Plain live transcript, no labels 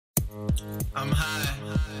I'm high,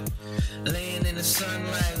 laying in the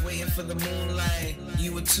sunlight, waiting for the moonlight.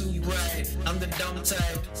 You were too bright, I'm the dumb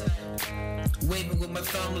type, waving with my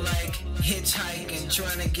thumb like hitchhiking,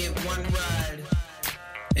 trying to get one ride.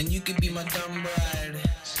 And you could be my dumb bride.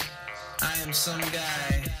 I am some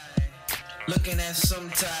guy, looking at some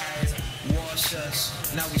tide, wash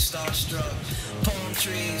us, now we starstruck. Palm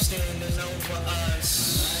trees standing over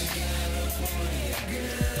us.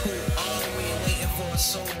 Who are we waiting for a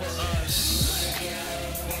sober us?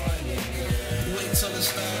 Wait till the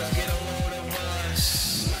stars get a load of us.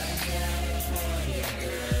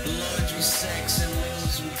 Laundry, sex, and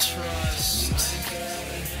those we trust.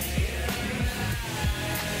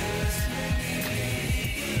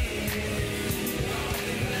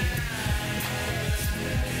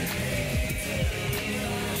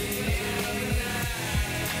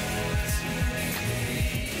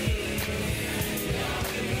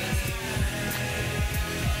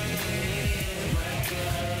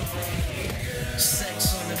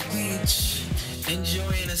 Sex on the beach,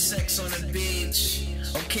 enjoying the sex on the beach.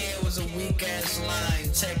 Okay, it was a weak ass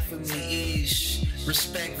line. Tech for me, ish.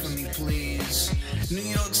 Respect for me, please. New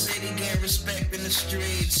York City getting respect in the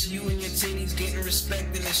streets. You and your titties getting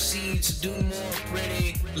respect in the sheets. Do more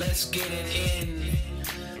pretty, let's get it in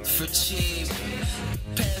for cheap.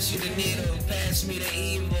 Pass you the needle, pass me the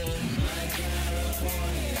evil.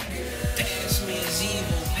 Pass me as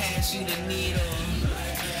evil, pass you the needle.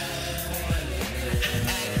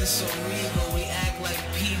 Acting so regal, we act like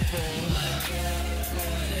people.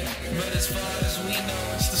 But as far as we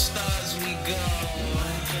know, it's the stars we go.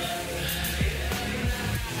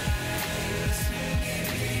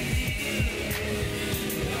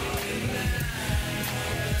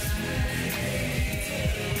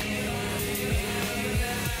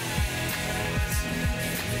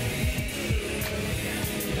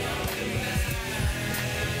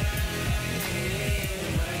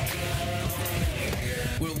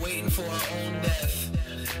 We're waiting for our own death.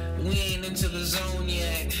 We ain't into the zone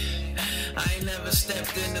yet. I ain't never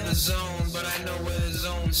stepped into the zone, but I know where the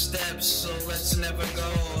zone steps, so let's never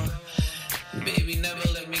go. Baby, never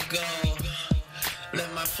let me go.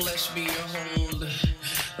 Let my flesh be your hold.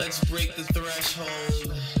 Let's break the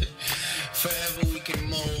threshold. Forever we can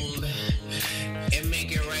mold and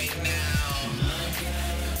make it right now.